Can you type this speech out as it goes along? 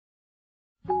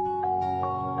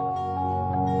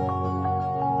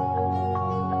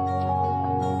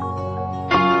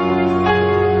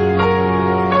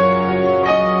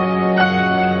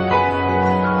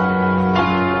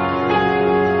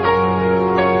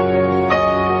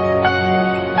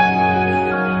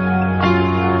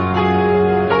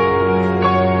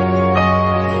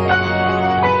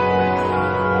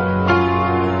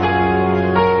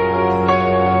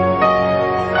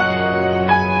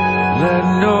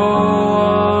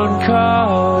one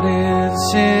caught in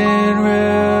sin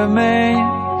remain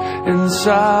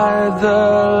inside the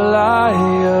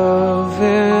lie of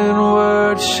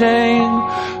inward shame.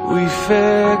 We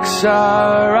fix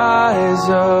our eyes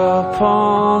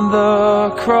upon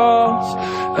the cross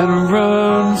and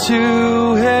run to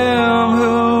Him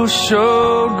who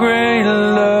showed great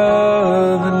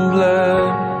love and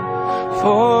bled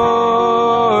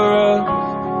for us.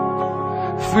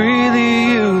 Freely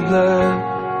you bled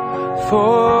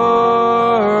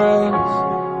for us.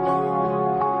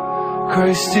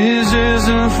 Christ is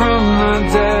risen from the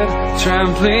dead,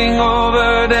 trampling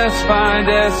over death by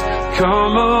death.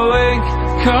 Come awake,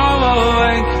 come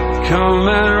awake, come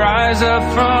and rise up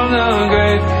from the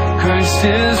grave. Christ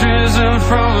is risen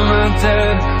from the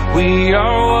dead, we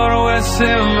are one with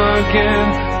Him again.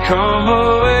 Come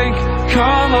awake,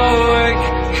 come awake,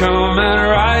 come and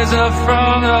rise up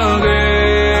from the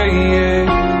grave.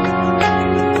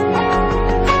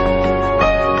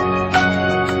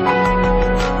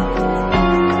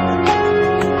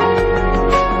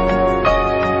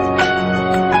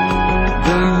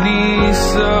 Beneath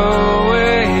the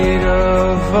weight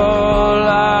of all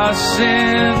our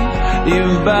sin, you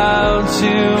bow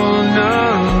to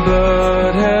none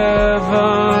but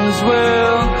heaven's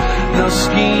will. No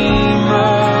scheme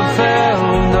of hell,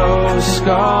 no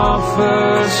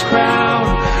scoffer's crown,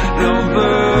 no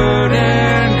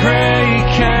burden great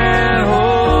can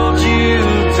hold you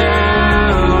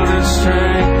down. In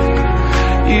strength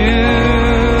you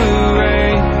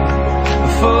reign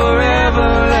forever.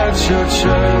 Let your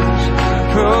church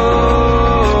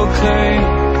proclaim.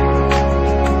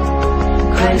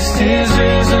 Christ is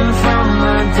risen from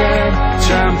the dead,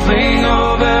 trampling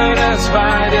over death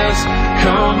by death.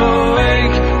 Come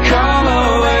awake, come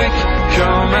awake,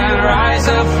 come and rise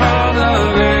up from the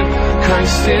grave.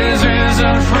 Christ is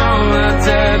risen from the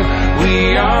dead, we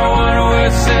are one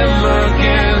with Him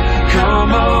again.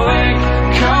 Come awake,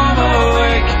 come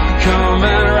awake, come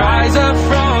and rise up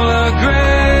from the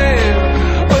grave.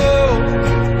 Oh,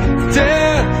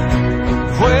 death,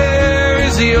 where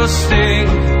is your sting?